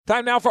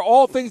Time now for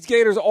All Things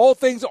Gators, All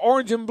Things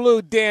Orange and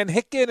Blue. Dan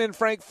Hicken and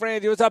Frank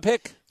Frangie. What's up,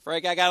 Hick?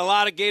 Frank, I got a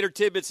lot of Gator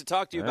tidbits to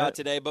talk to you about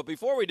today, but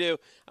before we do,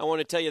 I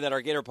want to tell you that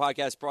our Gator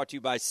podcast is brought to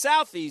you by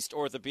Southeast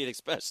Orthopedic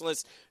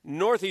Specialists,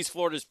 Northeast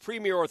Florida's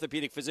premier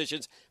orthopedic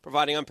physicians,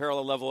 providing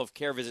unparalleled level of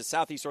care. Visit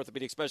Southeast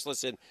Orthopedic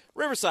Specialists in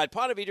Riverside,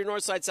 Ponte Vedra,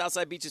 Northside,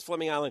 Southside Beaches,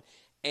 Fleming Island,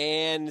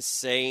 and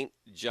St.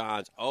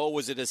 John's. Oh,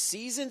 was it a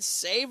season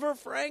saver,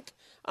 Frank,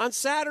 on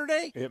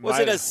Saturday? Was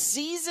it a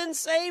season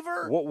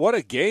saver? What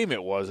a game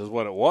it was is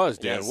what it was,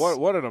 Dan. Yes.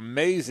 What an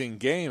amazing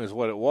game is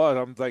what it was.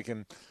 I'm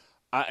thinking –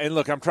 and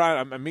look,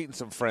 I'm meeting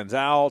some friends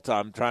out.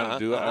 I'm trying to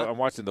do. I'm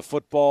watching the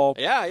football.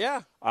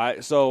 Yeah.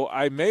 So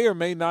I may or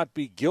may not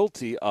be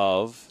guilty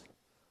of.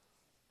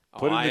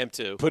 I am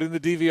too. Putting the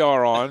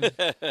DVR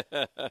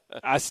on.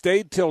 I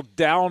stayed till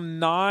down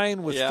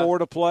 9 with 4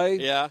 to play.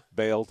 Yeah.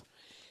 Bailed.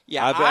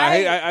 Yeah.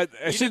 I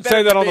shouldn't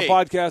say that on the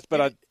podcast,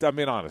 but I'm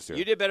being honest here.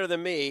 You did better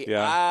than me.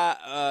 Yeah.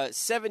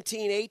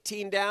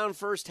 17-18 down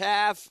first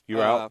half. You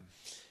were out.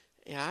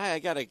 Yeah,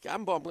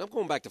 I'm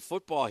going back to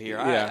football here.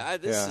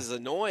 This is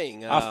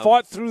annoying. I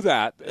fought through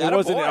that. I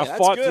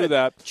fought through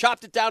that.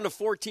 Chopped it down to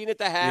 14 at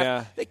the half.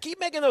 Yeah. They keep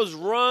making those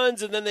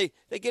runs, and then they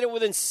get it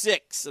within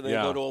 6, and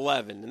then go to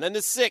 11, and then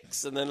to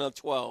 6, and then to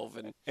 12.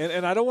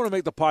 And I don't want to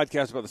make the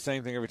podcast about the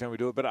same thing every time we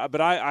do it, but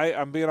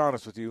I'm being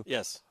honest with you.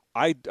 Yes.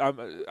 I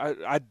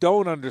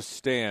don't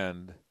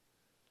understand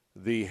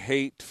the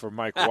hate for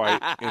Mike White.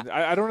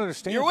 I don't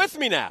understand. You're with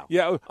me now.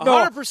 Yeah,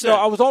 100%. No,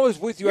 I was always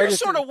with you. You're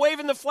sort of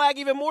waving the flag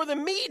even more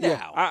than me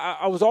now. Yeah,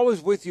 I was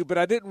always with you, but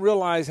I didn't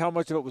realize how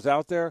much of it was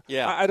out there.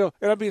 Yeah, I don't.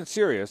 And I'm being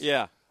serious.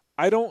 Yeah,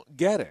 I don't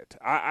get it.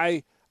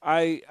 I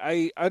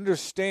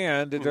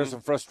understand that there's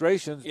some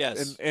frustrations.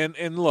 Yes,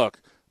 and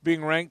look,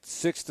 being ranked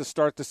 6th to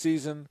start the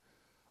season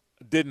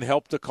didn't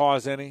help to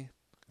cause any.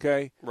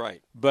 Okay,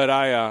 right. But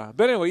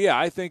anyway,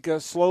 I think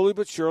slowly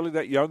but surely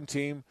that young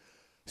team.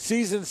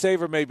 Season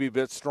saver may be a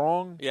bit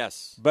strong.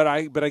 Yes. But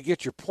I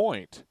get your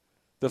point.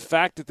 The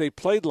fact that they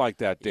played like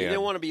that, Dan. You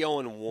didn't want to be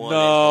 0-1 at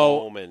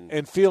home.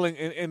 And feeling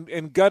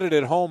and gutted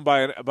at home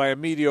by a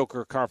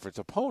mediocre conference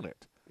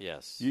opponent.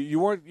 Yes. You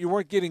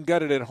weren't getting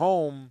gutted at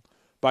home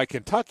by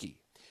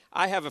Kentucky.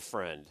 I have a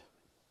friend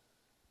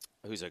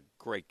who's a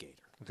great Gator.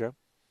 Okay.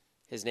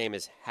 His name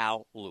is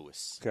Hal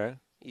Lewis. Okay.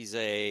 He's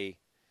a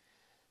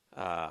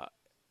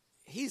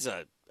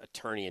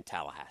attorney in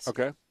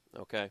Tallahassee.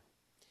 Okay.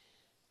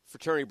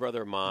 Fraternity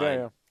brother of mine.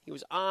 Yeah. He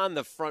was on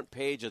the front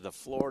page of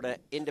the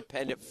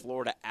Independent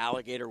Florida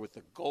Alligator with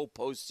the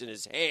goalposts in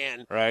his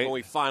hand when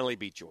we finally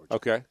beat Georgia.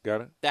 Okay,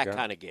 got it. That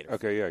kind of Gator.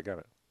 Okay, yeah, got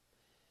it.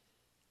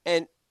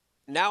 And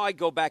now I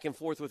go back and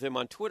forth with him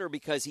on Twitter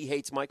because he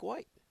hates Mike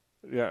White.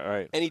 Yeah,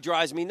 right. And he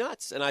drives me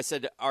nuts. And I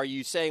said, are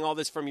you saying all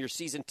this from your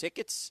season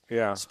tickets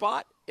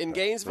spot in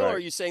Gainesville? Or are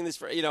you saying this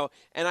for,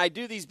 and I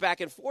do these back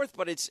and forth,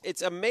 but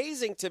it's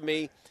amazing to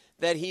me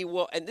that he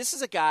will. And this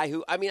is a guy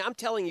who, I'm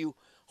telling you,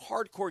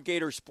 hardcore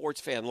Gator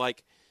sports fan,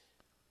 like,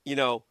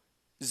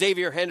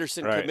 Xavier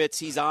Henderson commits,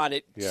 he's on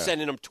it,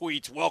 sending him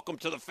tweets, welcome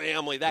to the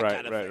family, that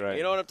kind of thing. Right.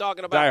 You know what I'm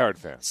talking about? Diehard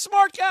fan.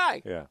 Smart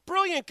guy. Yeah.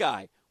 Brilliant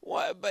guy.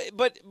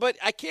 But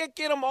I can't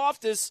get him off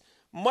this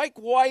Mike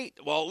White,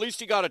 well, at least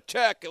he got a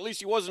tech, at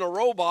least he wasn't a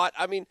robot.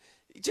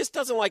 He just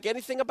doesn't like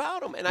anything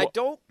about him, and I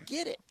don't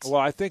get it.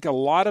 Well, I think a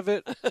lot of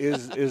it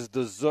is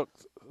the Zook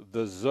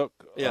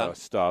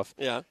stuff.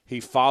 Yeah. He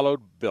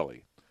followed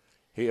Billy.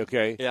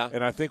 Yeah.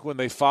 And I think when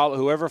they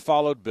whoever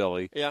followed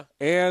Billy,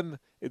 and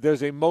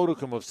there's a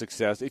modicum of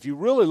success. If you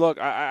really look,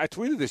 I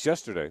tweeted this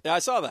yesterday. Yeah, I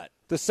saw that.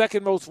 The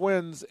second most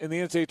wins in the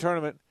NCAA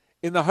tournament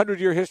in the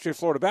 100-year history of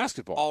Florida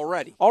basketball.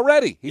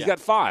 Already. He's got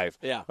 5.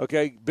 Yeah.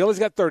 Okay. Billy's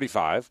got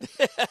 35.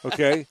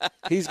 Okay.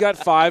 He's got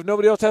 5.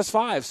 Nobody else has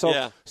 5.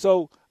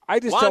 So I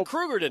just Lon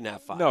Kruger didn't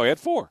have 5. No, he had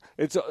 4.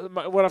 It's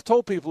what I've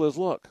told people is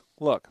look.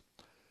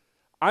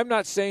 I'm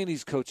not saying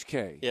he's Coach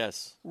K.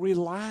 Yes.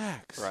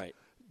 Relax. Right.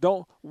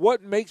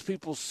 What makes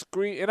people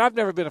scream, and I've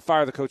never been a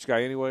fire the coach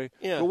guy anyway,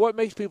 but what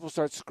makes people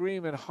start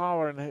screaming,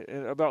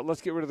 hollering about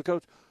let's get rid of the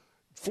coach?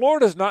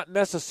 Florida's not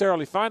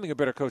necessarily finding a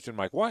better coach than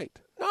Mike White.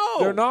 No.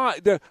 They're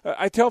not.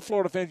 I tell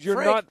Florida fans,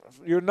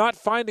 you're not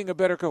finding a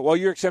better coach. Well,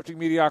 you're accepting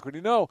mediocrity.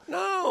 No.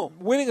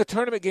 Winning a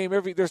tournament game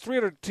there's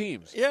 300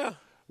 teams. Yeah.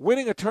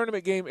 Winning a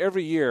tournament game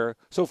every year,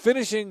 so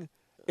finishing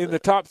in the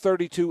top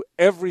 32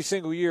 every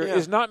single year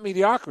is not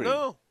mediocrity.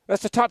 No.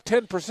 That's the top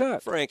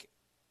 10%. Frank,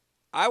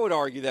 I would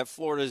argue that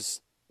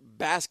Florida's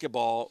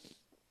basketball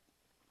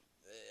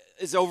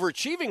is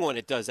overachieving when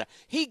it does that.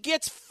 He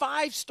gets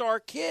 5-star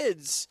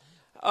kids,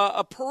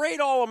 a parade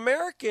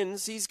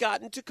All-Americans he's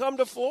gotten to come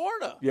to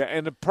Florida. Yeah,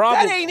 and the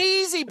problem... That ain't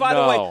easy, by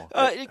the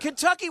way.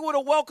 Kentucky would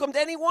have welcomed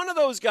any one of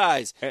those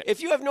guys. If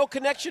you have no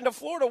connection to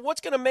Florida, what's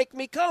going to make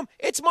me come?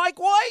 It's Mike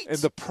White. And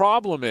the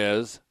problem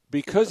is...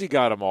 Because he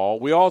got them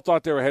all, we all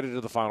thought they were headed to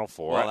the Final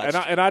Four, well,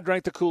 and I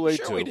drank the Kool-Aid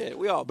too. Sure, we did.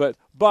 We all.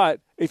 But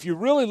if you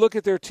really look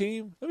at their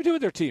team, let me tell you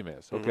what their team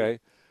is. Okay,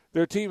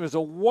 their team is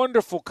a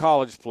wonderful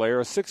college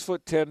player, a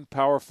 6'10"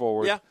 power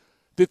forward. Yeah.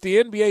 That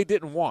the NBA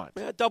didn't want.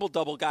 Yeah,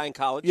 double guy in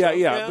college.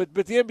 Yeah.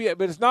 But the NBA,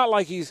 but it's not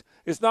like he's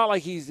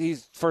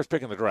first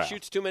pick in the draft.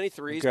 Shoots too many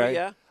threes. Okay?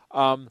 But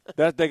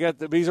That they got.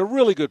 He's a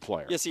really good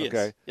player. Yes, he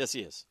is. Yes,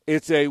 he is.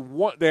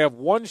 They have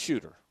one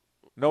shooter,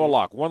 Noah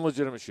Locke, one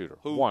legitimate shooter.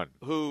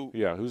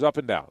 Who's up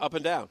and down. Up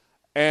and down.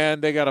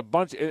 And they got a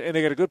bunch, and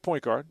they got a good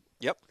point guard.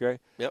 Yep. Okay.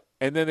 Yep.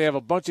 And then they have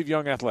a bunch of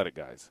young athletic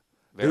guys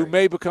who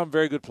may become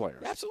very good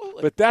players.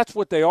 Absolutely. But that's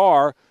what they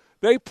are.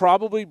 They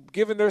probably,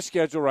 given their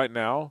schedule right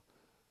now,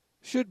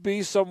 should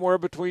be somewhere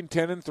between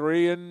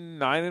 10-3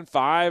 and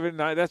 9-5 and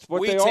 9. That's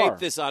what they are. We taped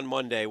this on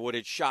Monday. Would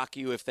it shock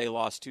you if they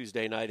lost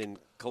Tuesday night in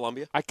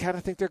Columbia? I kind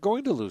of think they're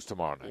going to lose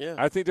tomorrow night. Yeah.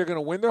 I think they're going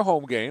to win their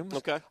home games.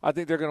 Okay. I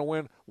think they're going to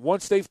win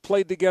once they've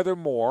played together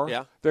more.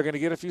 Yeah. They're going to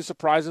get a few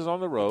surprises on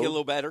the road. Get a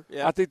little better.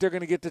 Yeah. I think they're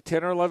going to get to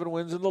 10 or 11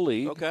 wins in the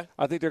league. Okay.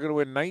 I think they're going to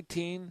win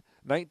 19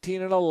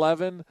 and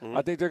 11. Mm-hmm.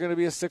 I think they're going to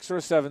be a 6 or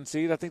a 7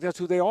 seed. I think that's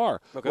who they are.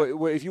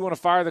 Okay. If you want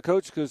to fire the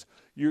coach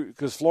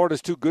because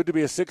Florida's too good to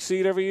be a 6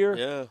 seed every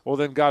year, well,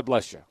 then God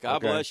bless you.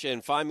 God bless you,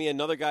 and find me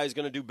another guy who's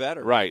going to do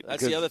better. Right.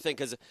 That's the other thing.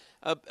 Because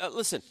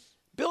listen,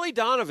 Billy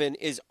Donovan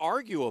is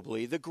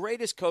arguably the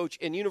greatest coach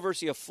in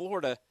University of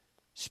Florida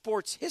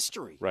sports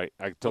history. Right.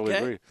 I totally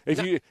agree.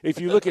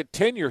 If you look at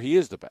tenure, he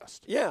is the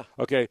best. Yeah.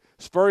 Okay.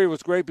 Spurrier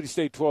was great, but he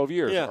stayed 12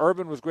 years. Yeah.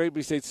 Urban was great, but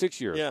he stayed 6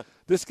 years. Yeah.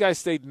 This guy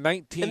stayed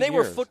 19 years. And they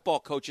were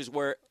football coaches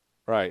where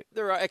right.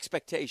 there are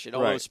expectation,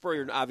 although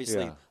Spurrier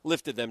obviously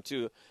lifted them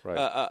too.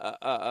 Right.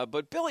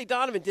 But Billy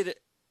Donovan did it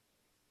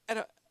at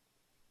a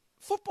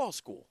football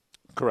school.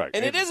 Correct.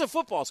 And it is a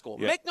football school.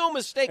 Yeah. Make no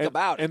mistake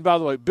about it. And by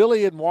the way,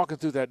 Billy isn't walking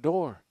through that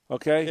door.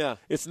 Okay? Yeah.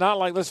 It's not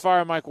like let's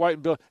fire Mike White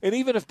and Billy. And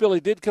even if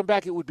Billy did come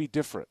back, it would be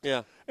different.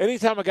 Yeah.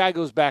 Anytime a guy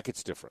goes back,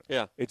 it's different.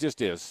 Yeah. It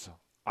just is.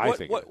 I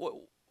think.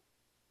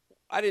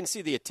 I didn't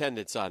see the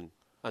attendance on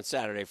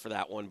Saturday for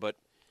that one, but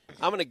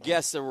I'm going to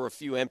guess there were a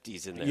few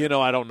empties in there. You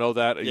know, I don't know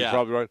that. You're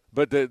probably right.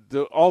 But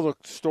all the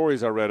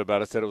stories I read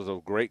about it said it was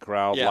a great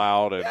crowd,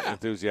 loud and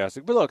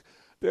enthusiastic. But look,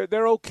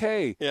 they're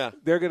okay. Yeah.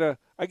 They're going to,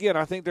 again,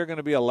 I think they're going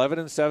to be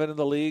 11-7 in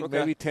the league,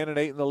 maybe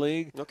 10-8 in the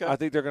league. Okay. I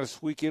think they're going to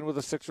squeak in with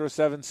a 6 or a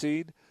 7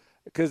 seed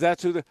because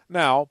that's who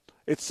now,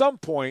 at some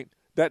point,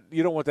 that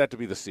you don't want that to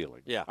be the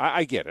ceiling. Yeah.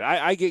 I get it.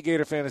 I get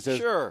Gator fan that says,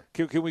 sure.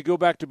 Can we go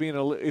back to being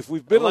if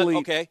we've been elite.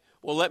 Okay.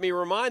 Well, let me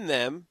remind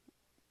them,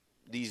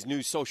 these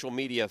new social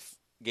media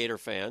Gator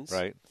fans,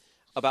 right,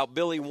 about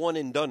Billy One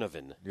and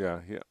Donovan. Yeah.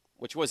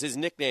 Which was his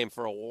nickname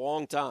for a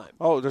long time.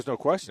 Oh, there's no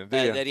question.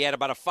 That he had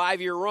about a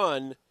 5-year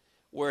run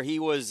where he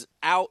was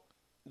out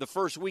the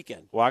first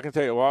weekend. Well, I can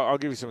tell you. Well, I'll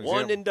give you some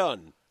examples. One and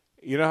done.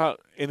 You know how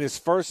in his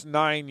first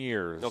 9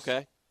 years.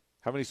 Okay.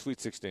 How many Sweet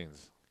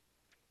 16s?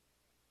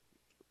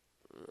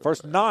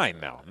 First 9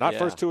 now, not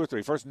first 2 or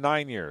 3. First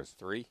 9 years.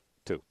 3,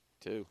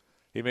 2.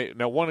 He made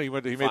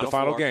the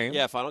final game.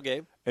 Yeah, final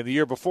game. And the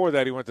year before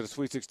that, he went to the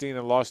Sweet 16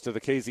 and lost to the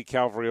KZ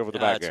Calvary over the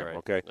back game. Right.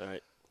 Okay, all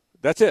right.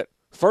 That's it.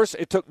 First,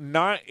 it took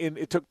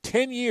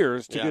 10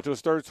 years to get to his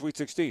third Sweet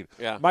 16.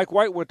 Yeah. Mike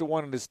White went to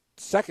one in his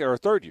second or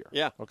third year.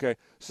 Yeah. Okay,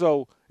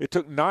 so it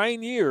took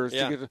 9 years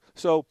to get to.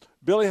 So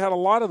Billy had a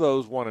lot of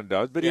those one and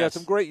dones, but he had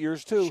some great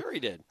years too. Sure, he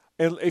did.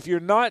 And if you're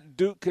not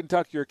Duke,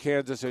 Kentucky, or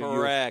Kansas,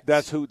 correct.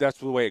 That's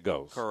the way it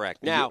goes.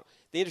 Correct. Now,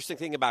 the interesting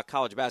thing about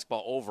college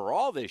basketball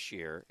overall this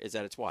year is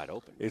that it's wide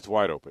open. It's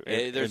wide open.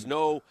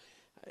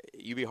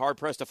 You'd be hard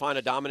pressed to find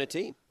a dominant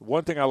team.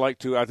 One thing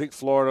I think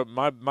Florida.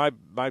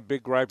 My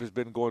big gripe has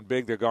been going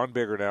big. They're gone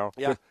bigger now.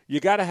 Yeah. You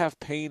got to have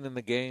Payne in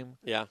the game.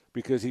 Yeah.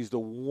 Because he's the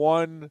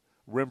one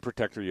rim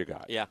protector you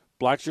got. Yeah.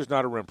 Blackshear's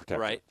not a rim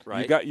protector.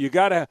 Right. You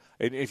got to.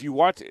 And if you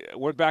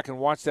went back and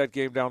watched that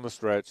game down the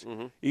stretch,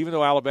 even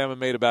though Alabama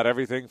made about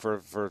everything for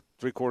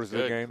 3/4 of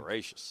the game,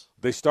 gracious,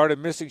 they started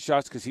missing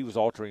shots because he was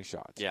altering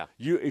shots. Yeah.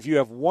 If you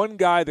have one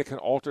guy that can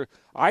alter,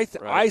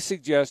 I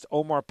suggest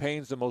Omar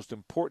Payne's the most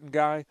important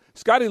guy.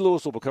 Scotty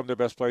Lewis will become their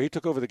best player. He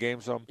took over the game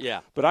some.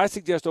 Yeah. But I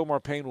suggest Omar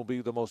Payne will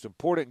be the most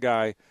important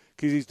guy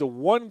because he's the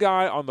one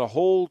guy on the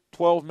whole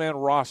 12-man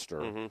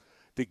roster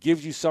that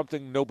gives you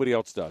something nobody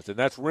else does, and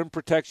that's rim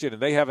protection.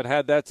 And they haven't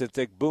had that since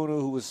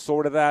Igbunu, who was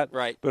sort of that,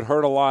 but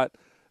hurt a lot.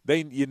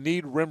 You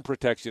need rim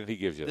protection, and he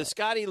gives you the that.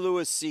 Scotty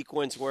Lewis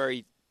sequence where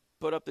he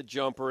put up the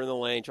jumper in the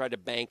lane, tried to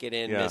bank it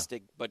in, missed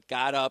it, but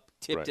got up,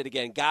 tipped it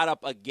again, got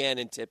up again,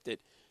 and tipped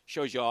it.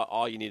 Shows you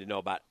all you need to know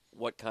about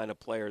what kind of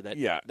player that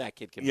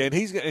kid can be. Yeah, and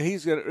he's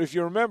gonna. If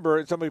you remember,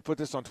 and somebody put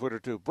this on Twitter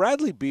too,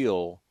 Bradley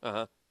Beal,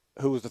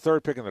 who was the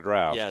third pick in the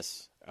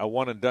draft, a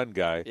one and done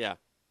guy,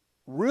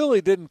 really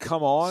didn't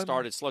come on.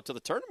 Started slow to the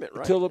tournament,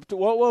 right?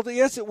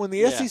 When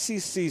the SEC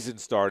season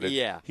started,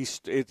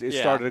 it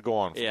started to go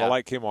on. The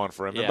light came on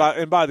for him,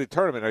 and by the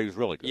tournament, he was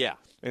really good. Yeah,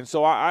 and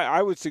so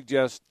I would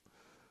suggest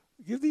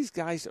give these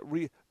guys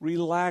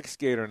relax,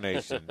 Gator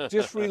Nation.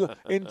 Just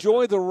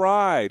enjoy the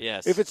ride.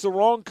 Yes. If it's the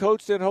wrong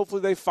coach, then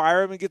hopefully they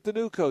fire him and get the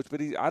new coach.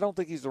 But I don't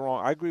think he's the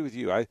wrong. I agree with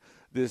you.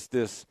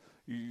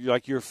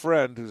 Like your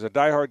friend who's a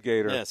diehard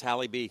Gator. Yes,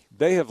 Hallie B.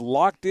 They have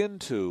locked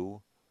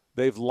into.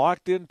 They've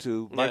locked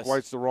into Mike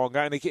White's the wrong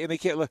guy, and they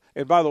can't.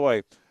 And by the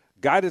way,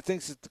 guy that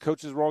thinks that the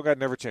coach is the wrong guy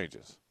never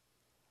changes.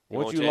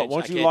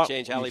 Once you lock,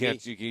 change Hallie B.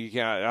 You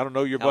can't. I don't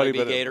know your Hallie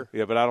buddy, B. Gator.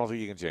 but I don't think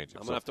you can change it.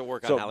 I'm gonna have to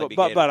work on Hallie B.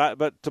 Gator.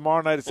 But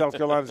tomorrow night at South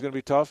Carolina is going to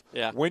be tough.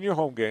 Yeah. Win your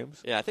home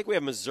games. Yeah, I think we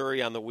have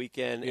Missouri on the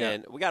weekend,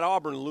 and we got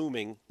Auburn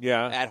looming.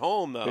 Yeah. At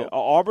home though. Yeah.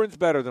 Auburn's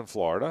better than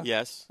Florida.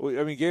 Yes.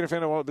 I mean, Gator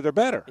fan, but they're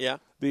better. Yeah.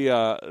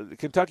 The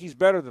Kentucky's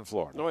better than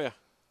Florida. Oh yeah.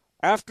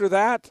 After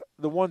that,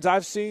 the ones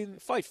I've seen,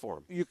 fight for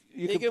them.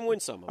 You can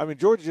win some of them. I mean,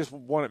 Georgia just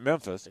won at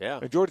Memphis. Yeah.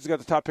 And Georgia's got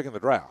the top pick in the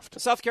draft.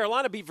 South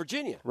Carolina beat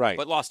Virginia. Right.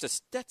 But lost to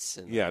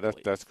Stetson. Yeah,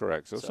 that's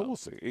correct. So we'll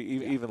see.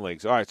 Even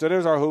leagues. All right, so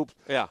there's our hoop.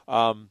 Yeah.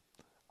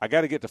 I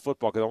got to get to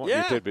football because I want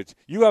your tidbits.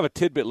 You have a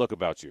tidbit look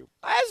about you.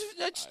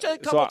 Just a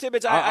couple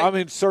tidbits. I'm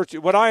in search.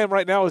 What I am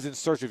right now is in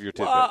search of your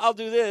tidbits. Well, I'll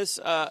do this.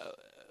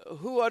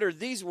 Who uttered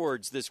these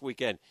words this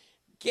weekend?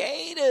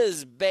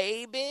 Gators,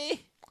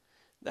 baby.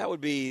 That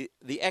would be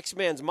the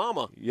X-Man's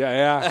mama.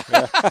 Yeah.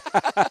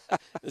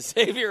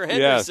 Xavier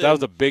Henderson. Yes, that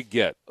was a big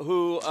get.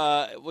 Who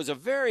was a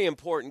very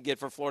important get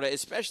for Florida,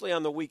 especially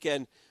on the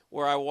weekend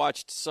where I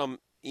watched some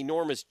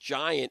enormous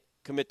giant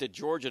commit to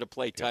Georgia to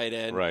play tight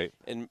end. Right.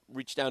 And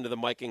reach down to the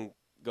mic and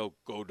go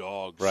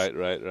Dogs. Right.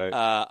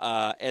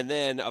 And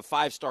then a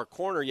 5-star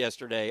corner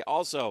yesterday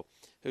also,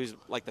 who's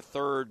like the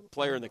third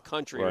player in the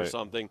country or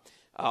something,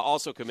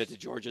 also commit to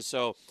Georgia.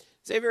 So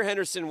Xavier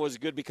Henderson was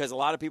good because a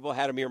lot of people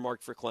had him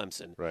earmarked for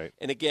Clemson. Right.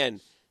 And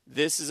again,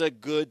 this is a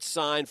good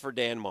sign for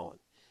Dan Mullen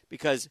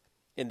because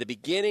in the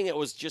beginning it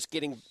was just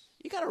getting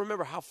 – you got to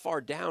remember how far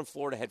down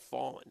Florida had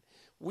fallen.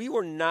 We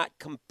were not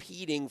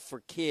competing for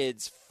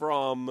kids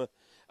from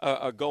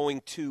going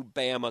to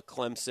Bama,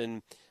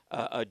 Clemson,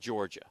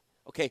 Georgia.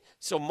 Okay,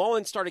 so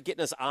Mullen started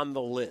getting us on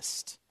the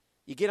list.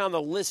 You get on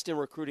the list in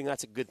recruiting,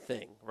 that's a good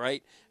thing,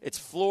 right? It's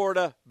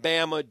Florida,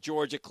 Bama,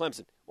 Georgia,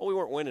 Clemson. Well, we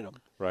weren't winning them.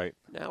 Right.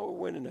 Now we're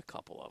winning a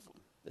couple of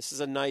them. This is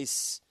a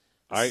nice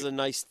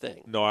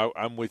thing. No,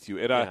 I'm with you.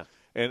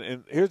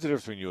 And here's the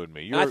difference between you and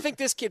me. I think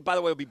this kid, by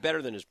the way, will be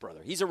better than his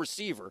brother. He's a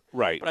receiver.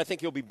 Right. But I think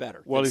he'll be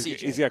better than CJ.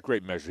 He's got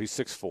great measure. He's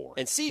 6'4".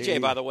 And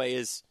CJ, by the way,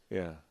 is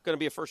going to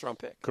be a first-round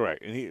pick.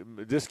 Correct. And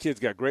this kid's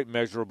got great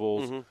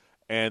measurables,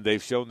 and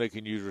they've shown they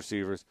can use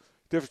receivers.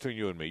 Difference between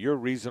you and me. You're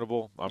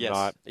reasonable. I'm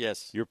not.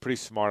 Yes. You're pretty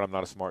smart. I'm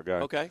not a smart guy.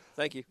 Okay.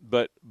 Thank you.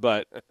 But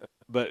for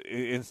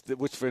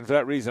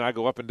that reason, I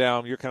go up and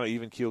down. You're kind of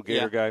even keel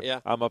Gator guy.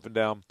 Yeah. I'm up and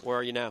down. Where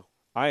are you now?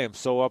 I am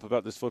so up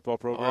about this football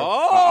program.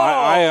 Oh,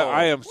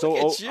 I am so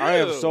look at I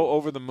am so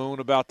over the moon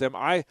about them.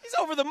 He's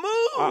over the moon.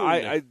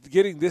 I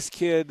getting this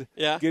kid,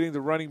 getting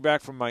the running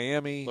back from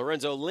Miami,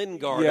 Lorenzo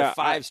Lingard, a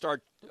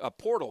 5-star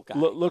portal guy.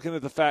 Looking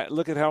at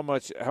look at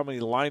how many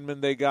linemen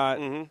they got.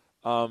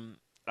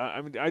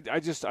 I mean,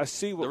 I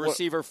see what the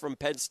receiver from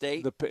Penn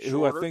State,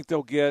 who I think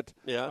they'll get.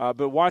 Yeah.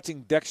 But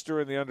watching Dexter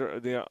in the Under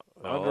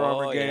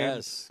Armour game,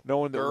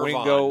 knowing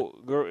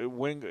that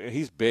Wingo,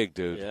 he's big,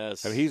 dude.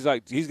 Yes. I mean,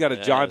 he's got a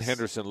John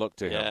Henderson look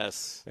to him.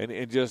 Yes.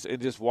 And just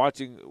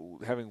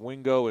having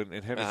Wingo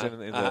and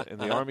Henderson in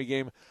the Army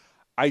game,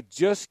 I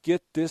just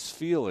get this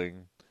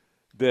feeling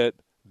that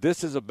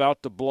this is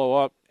about to blow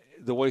up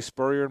the way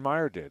Spurrier and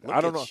Meyer did.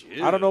 I don't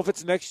know if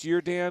it's next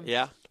year, Dan.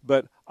 Yeah.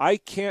 But I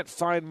can't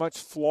find much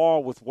flaw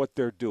with what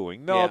they're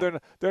doing. No,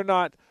 they're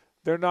not.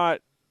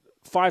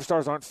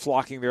 5-stars aren't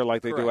flocking there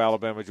like they do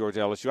Alabama,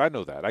 Georgia, LSU. I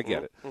know that. I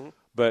get it.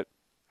 But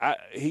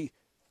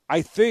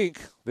I think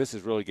this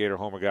is really Gator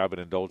Homer guy, but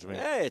indulge me.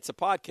 Hey, it's a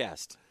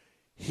podcast.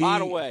 By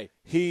the way,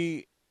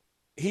 he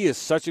is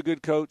such a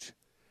good coach.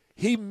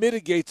 He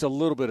mitigates a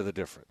little bit of the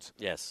difference.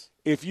 Yes.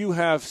 If you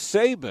have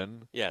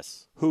Saban,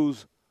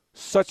 who's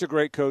such a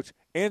great coach,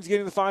 and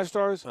getting the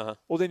 5-stars,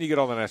 well, then you get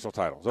all the national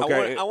titles.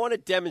 Okay. I want to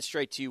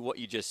demonstrate to you what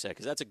you just said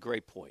because that's a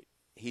great point.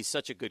 He's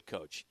such a good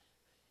coach.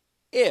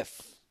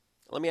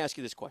 Let me ask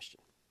you this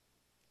question.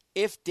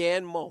 If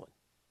Dan Mullen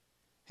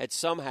had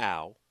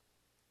somehow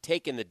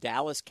taken the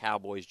Dallas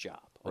Cowboys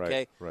job,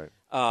 okay? Right.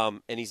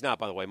 And he's not,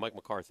 by the way. Mike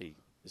McCarthy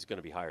is going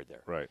to be hired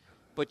there. Right.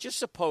 But just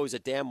suppose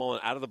that Dan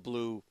Mullen, out of the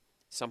blue,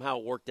 somehow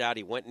it worked out.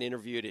 He went and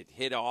interviewed, it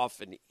hit off,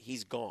 and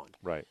he's gone.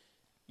 Right.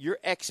 Your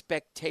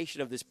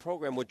expectation of this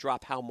program would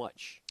drop how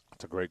much?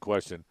 That's a great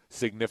question.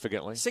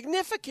 Significantly.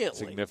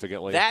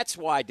 That's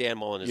why Dan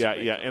Mullen is.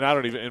 Yeah. And I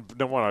don't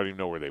even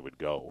know where they would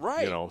go.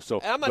 Right.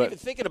 So I'm not even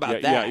thinking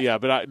about that. Yeah.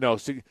 But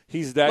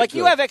he's that. Like good.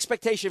 You have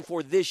expectation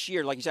for this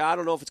year. Like you said, I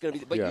don't know if it's going to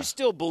be, but you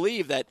still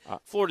believe that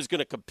Florida's going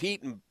to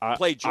compete and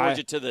play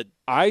Georgia to the.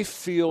 I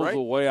feel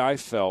the way I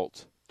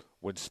felt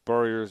in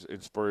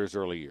Spurrier's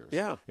early years.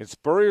 Yeah. In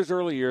Spurrier's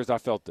early years, I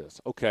felt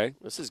this. Okay.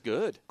 This is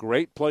good.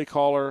 Great play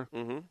caller.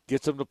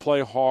 Gets them to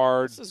play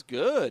hard. This is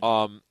good.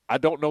 I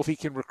don't know if he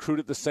can recruit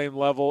at the same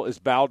level as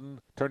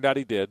Bowden. Turned out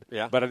he did.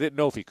 Yeah. But I didn't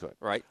know if he could.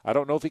 Right. I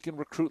don't know if he can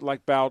recruit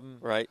like Bowden.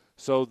 Right.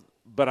 So,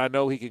 but I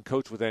know he can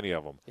coach with any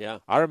of them. Yeah.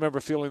 I remember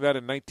feeling that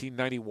in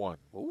 1991.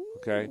 Ooh.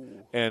 Okay.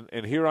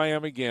 And here I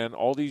am again,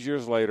 all these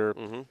years later,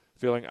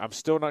 feeling I'm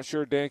still not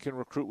sure Dan can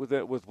recruit with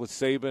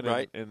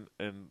Saban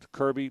and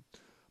Kirby.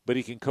 but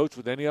he can coach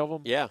with any of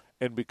them. Yeah.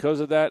 And because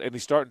of that, and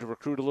he's starting to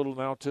recruit a little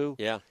now too.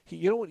 Yeah.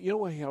 You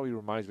know how he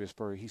reminds me of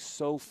Spurrier? He's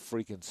so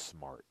freaking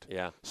smart.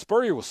 Yeah.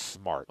 Spurrier was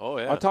smart. Oh,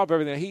 yeah. On top of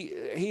everything,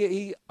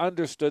 he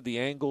understood the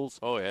angles.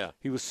 Oh, yeah.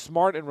 He was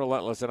smart and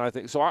relentless, and I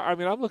think so. I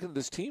mean, I'm looking at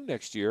this team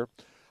next year.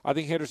 I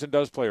think Henderson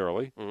does play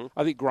early. Mm-hmm.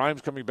 I think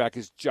Grimes coming back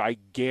is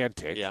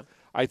gigantic. Yeah.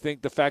 I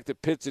think the fact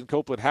that Pitts and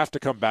Copeland have to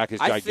come back is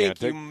gigantic. I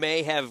think you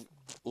may have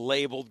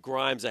labeled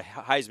Grimes a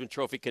Heisman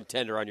Trophy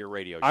contender on your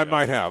radio show. I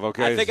might have,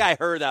 okay. I think I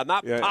heard that. I'm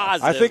not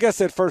positive. I think I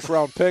said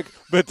first-round pick,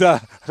 but I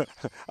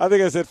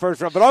think I said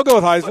first round. But I'll go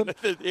with Heisman.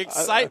 The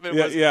excitement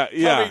was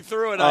coming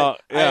through, and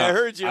I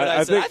heard you, and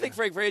I said, I think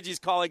Frank Frangie's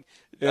calling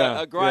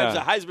Grimes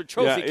a Heisman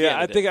Trophy candidate. Yeah,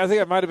 I think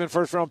it might have been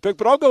first-round pick,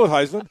 but I'll go with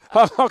Heisman.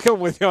 I'll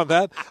come with you on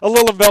that. A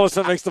little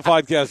embellishment makes the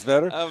podcast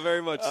better.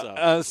 Very much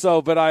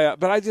so. But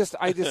I just,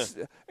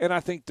 and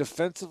I think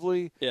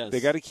defensively, they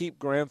got to keep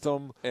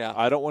Grantham. Yeah.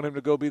 I don't want him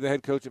to go be the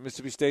head coach at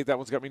Mississippi State. That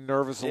one's got me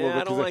nervous a little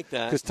bit. I don't like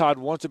that. Because Todd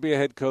wants to be a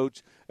head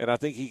coach, and I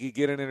think he could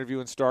get an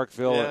interview in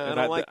Starkville. Yeah, and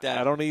I don't like that.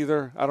 I don't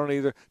either.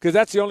 Because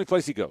that's the only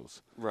place he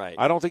goes. Right.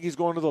 I don't think he's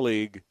going to the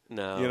league.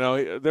 No. You know,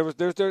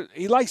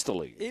 he likes the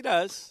league. He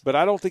does. But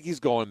I don't think he's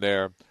going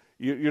there.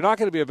 You're not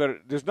going to be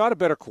there's not a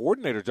better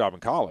coordinator job in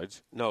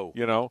college. No.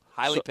 You know.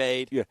 Highly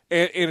paid. Yeah.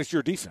 And it's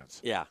your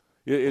defense. Yeah.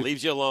 It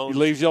leaves you alone. He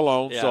leaves you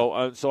alone.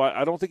 Yeah. So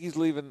I don't think he's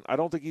leaving. I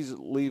don't think he's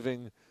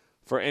leaving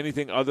for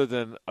anything other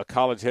than a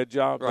college head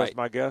job. Right. That's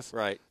my guess.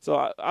 Right.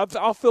 So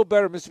I'll feel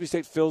better if Mississippi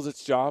State fills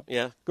its job.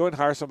 Yeah. Go ahead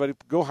and hire somebody.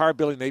 Go hire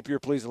Billy Napier,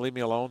 please, and leave me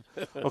alone.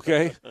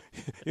 Okay.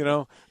 You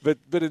know. But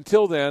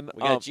until then,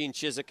 we got Gene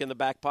Chizik in the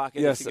back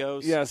pocket if he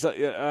goes. Yes. I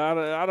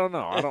don't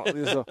know. I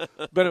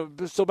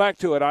don't. So back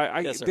to it.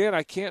 Yes, Dan,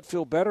 I can't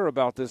feel better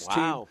about this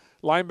Wow.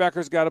 team.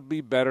 Linebackers got to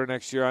be better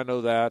next year. I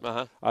know that.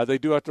 Uh-huh. They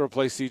do have to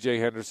replace C.J.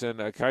 Henderson.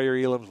 Kyer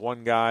Elam's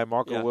one guy.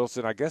 Marco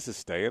Wilson, I guess, is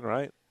staying,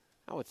 right?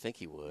 I would think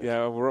he would.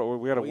 Yeah,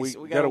 we got a week.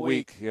 We got a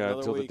week. Yeah,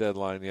 until the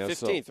deadline. Yeah,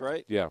 15th,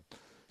 right? Yeah.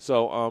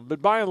 So,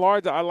 but by and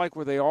large, I like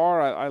where they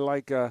are. I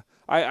like.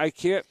 I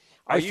can't.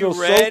 I feel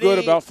so good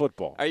about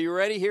football. Are you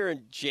ready here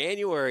in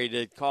January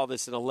to call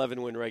this an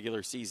 11-win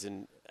regular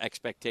season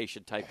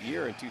expectation type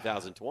year in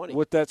 2020?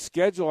 With that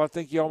schedule, I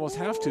think you almost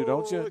have to,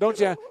 don't you? Don't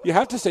you? You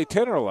have to say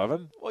 10 or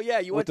 11. Well, yeah,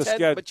 you went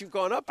 10, but you've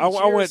gone up. I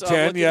went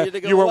 10. Yeah,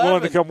 you weren't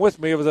willing to come with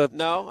me. It was it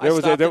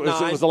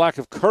was a lack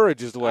of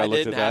courage, is the way I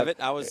looked at that. I didn't have it.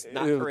 I was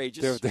not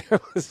courageous. There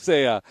was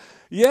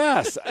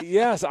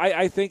yes.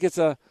 I think it's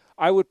a.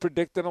 I would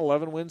predict an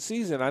 11-win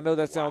season. I know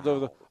that sounds over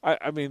the.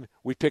 I mean,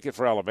 we pick it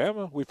for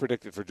Alabama. We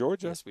predict it for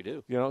Georgia. Yes, we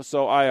do. You know,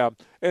 so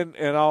and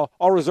I'll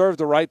reserve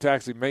the right to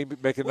actually maybe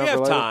make a number. We have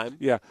later. time.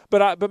 Yeah,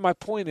 but my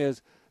point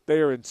is they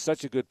are in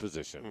such a good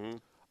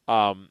position.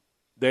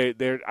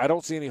 Mm-hmm. I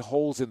don't see any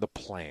holes in the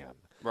plan.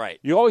 Right.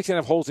 You always can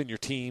have holes in your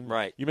team.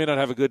 Right. You may not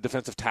have a good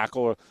defensive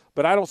tackle,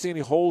 but I don't see any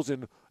holes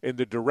in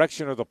the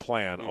direction or the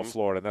plan of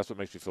Florida, and that's what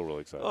makes me feel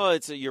really excited. Oh,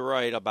 you're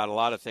right about a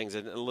lot of things.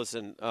 And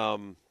listen,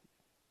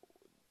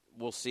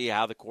 we'll see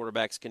how the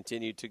quarterbacks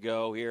continue to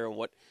go here and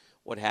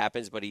what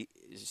happens. But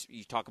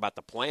you talk about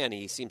the plan.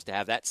 He seems to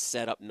have that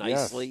set up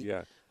nicely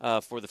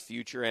for the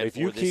future and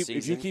for this season.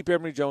 If you keep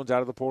Emory Jones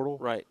out of the portal,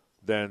 right,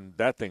 then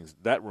that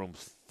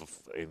room's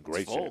in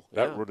great shape.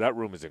 That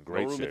room is in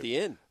great shape. At the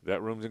end.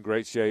 That room's in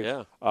great shape.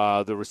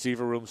 Yeah. The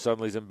receiver room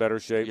suddenly is in better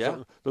shape.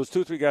 Yeah. Those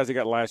 2-3 guys they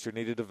got last year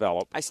need to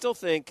develop. I still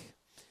think,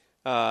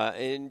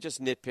 and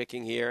just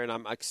nitpicking here, and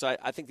I'm excited.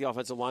 I think the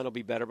offensive line will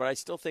be better, but I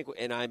still think,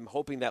 and I'm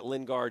hoping that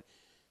Lingard,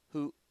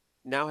 who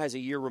now has a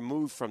year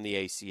removed from the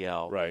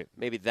ACL, right?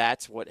 Maybe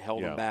that's what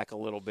held him back a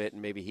little bit,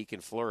 and maybe he can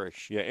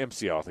flourish. Yeah,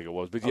 MCL I think it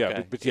was, but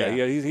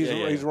okay.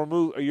 he's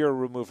removed a year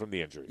removed from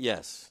the injury.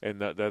 Yes,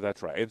 and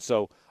that's right. And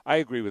so I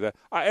agree with that.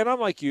 And I'm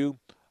like you.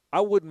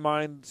 I wouldn't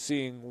mind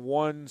seeing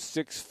 1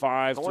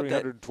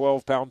 6'5",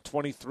 312-pound,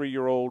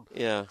 23-year-old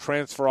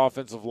transfer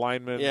offensive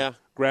lineman,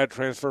 grad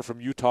transfer from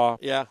Utah.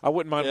 Yeah, I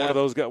wouldn't mind one of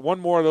those guys. One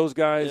more of those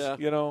guys,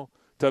 you know,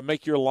 to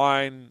make your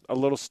line a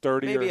little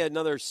sturdier. Maybe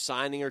another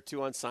signing or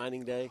two on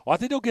signing day. Well, I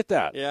think they'll get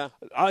that. Yeah.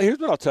 Here's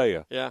what I'll tell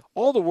you. Yeah.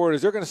 All the word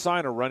is they're going to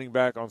sign a running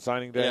back on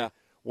signing day. Yeah.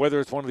 Whether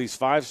it's one of these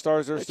 5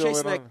 stars they're still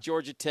in on.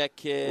 Georgia Tech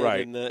kid.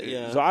 Right.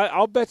 And so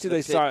I'll bet you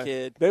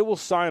they will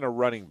sign a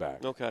running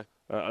back. Okay.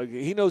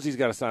 He knows he's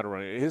got to sign a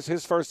running.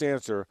 His first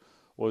answer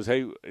was,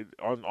 "Hey,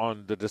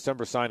 on the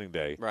December signing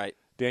day, right?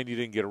 Dan, you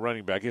didn't get a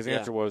running back." His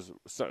answer was,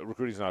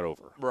 "Recruiting's not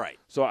over." Right.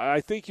 So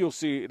I think you'll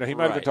see. Now he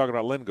might have been talking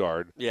about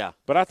Lingard. Yeah.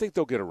 But I think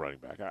they'll get a running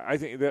back. I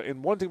think that,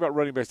 and one thing about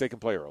running backs, they can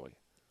play early.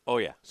 Oh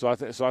yeah. So I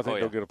think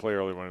they'll get a play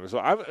early running back. So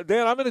I'm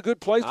in a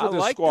good place with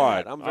this That.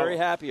 squad. I'm very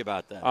happy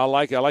about that. I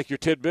like your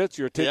tidbits.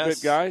 You're a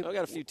tidbit guy. I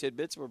got a few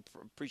tidbits. We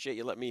appreciate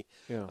you letting me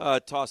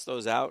toss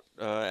those out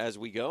as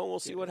we go, and we'll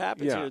see what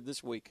happens here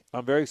this week.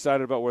 I'm very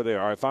excited about where they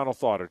are. All right, final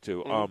thought or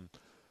two.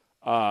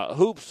 Mm-hmm.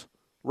 Hoops.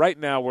 Right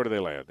now, where do they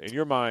land in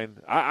your mind?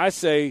 I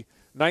say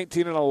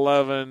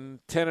 19-11,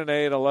 10-8,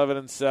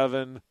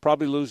 11-7.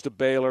 Probably lose to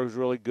Baylor, who's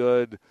really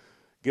good.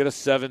 Get a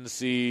 7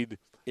 seed.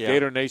 Yeah.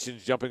 Gator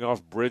Nation's jumping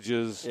off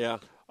bridges. Yeah.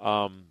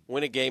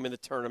 Win a game in the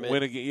tournament.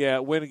 Win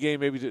a game.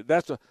 Maybe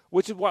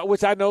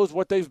which I know is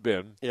what they've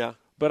been. Yeah.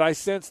 But I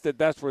sense that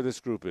that's where this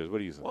group is. What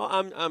do you think? Well,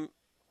 I'm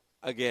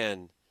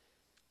again.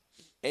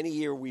 Any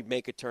year we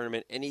make a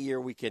tournament, any year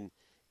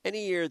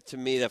to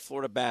me that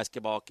Florida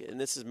basketball,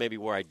 and this is maybe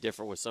where I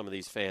differ with some of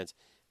these fans,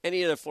 any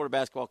year that Florida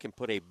basketball can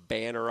put a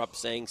banner up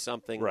saying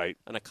something, right,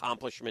 an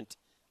accomplishment,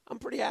 I'm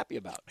pretty happy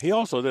about. He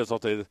also does. I'll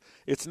tell you this.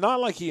 It's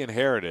not like he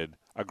inherited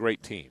a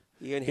great team.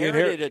 He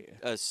inherited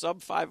a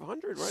sub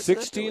 500, right?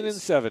 16 and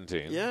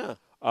 17. Yeah.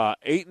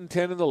 8 and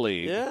 10 in the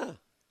league. Yeah.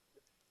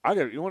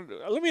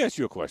 Let me ask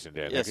you a question,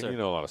 Dan. Yes, sir. You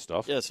know a lot of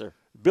stuff. Yes, sir.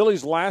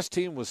 Billy's last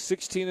team was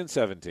 16 and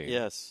 17.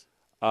 Yes.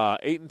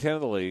 8 and 10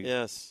 in the league.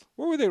 Yes.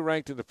 Where were they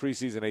ranked in the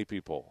preseason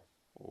AP poll?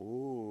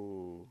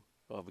 Ooh.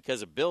 Well,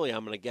 because of Billy,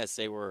 I'm going to guess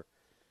they were,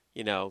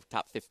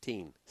 top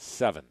 15.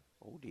 7.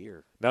 Oh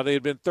dear. Now they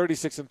had been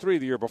 36 and 3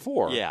 the year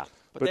before. Yeah,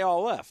 but they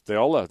all left. They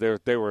all left.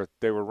 They were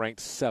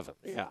ranked 7th.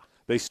 Yeah.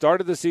 They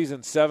started the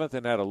season 7th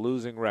and had a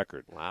losing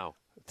record. Wow.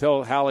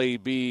 Tell Hallie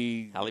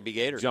B.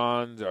 Gator.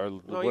 Johns or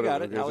no, whatever. You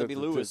got it. Hallie B.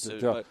 Lewis.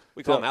 But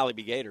we call him Hallie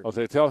B. Gator.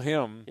 Okay, tell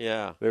him.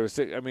 Yeah. They were.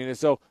 I mean,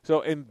 so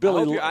and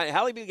Billy.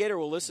 Hallie B. Gator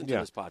will listen to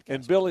this podcast.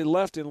 And Billy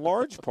left in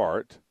large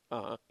part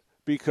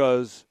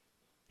because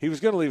he was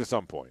going to leave at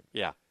some point.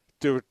 Yeah.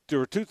 There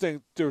were two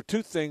things. There were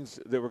two things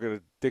that were going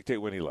to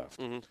dictate when he left.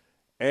 Mm-hmm.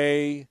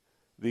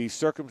 The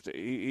circumstance.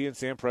 He and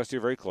Sam Presti are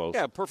very close.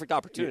 Yeah, perfect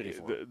opportunity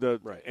for him.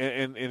 Right.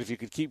 And if you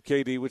could keep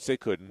KD, which they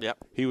couldn't,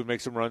 he would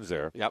make some runs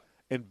there. Yep.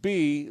 And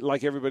B,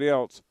 like everybody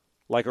else,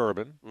 like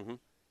Urban, mm-hmm.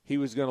 he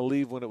was going to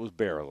leave when it was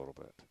bare a little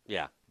bit.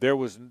 Yeah. There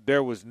was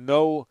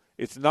no.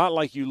 It's not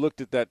like you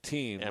looked at that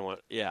team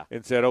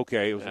and said,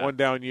 okay, it was one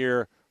down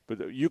year,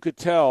 but you could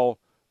tell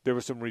there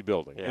was some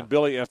rebuilding. Yeah. And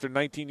Billy, after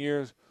 19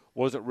 years,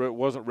 wasn't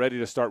ready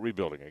to start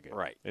rebuilding again.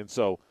 Right. And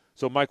so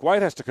Mike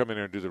White has to come in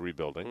there and do the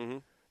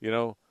rebuilding.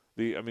 Mm-hmm.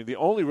 The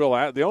only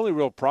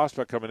real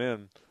prospect coming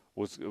in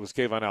was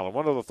Kayvon Allen.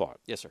 One other thought.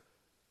 Yes, sir.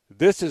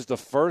 This is the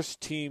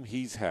first team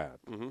he's had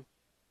mm-hmm.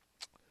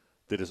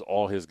 that is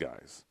all his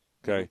guys.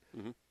 Okay.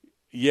 Mm-hmm.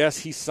 Yes,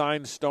 he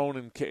signed Stone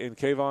and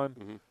Kayvon,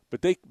 mm-hmm.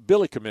 but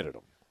Billy committed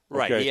them.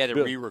 Right, okay? He had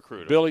to re-recruit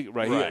them. Billy,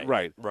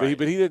 right. But he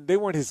didn't. They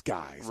weren't his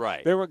guys.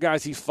 Right. They weren't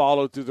guys he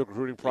followed through the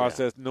recruiting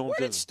process. Yeah. Where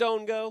did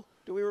Stone go?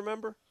 Do we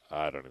remember?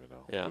 I don't even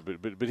know. Yeah.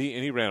 But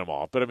he ran them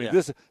off. But I mean,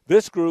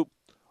 this group,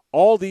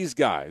 all these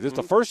guys. It's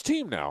the first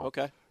team now.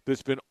 Okay.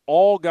 That's been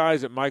all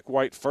guys that Mike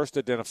White first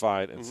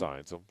identified and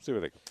signed. So see where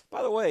they go.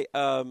 By the way,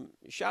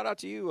 shout out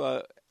to you.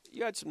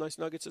 You had some nice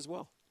nuggets as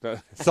well.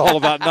 It's all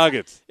about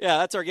nuggets. Yeah,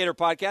 that's our Gator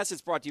Podcast.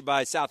 It's brought to you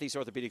by Southeast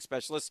Orthopedic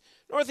Specialists,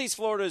 Northeast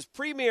Florida's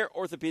premier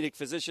orthopedic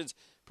physicians,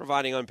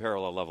 providing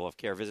unparalleled level of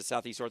care. Visit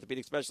Southeast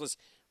Orthopedic Specialists,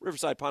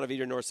 Riverside, Ponte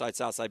Vedra, Northside,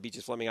 Southside,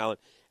 Beaches, Fleming Island,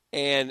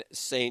 and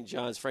St.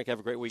 John's. Frank,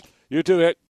 have a great week. You too, Hick.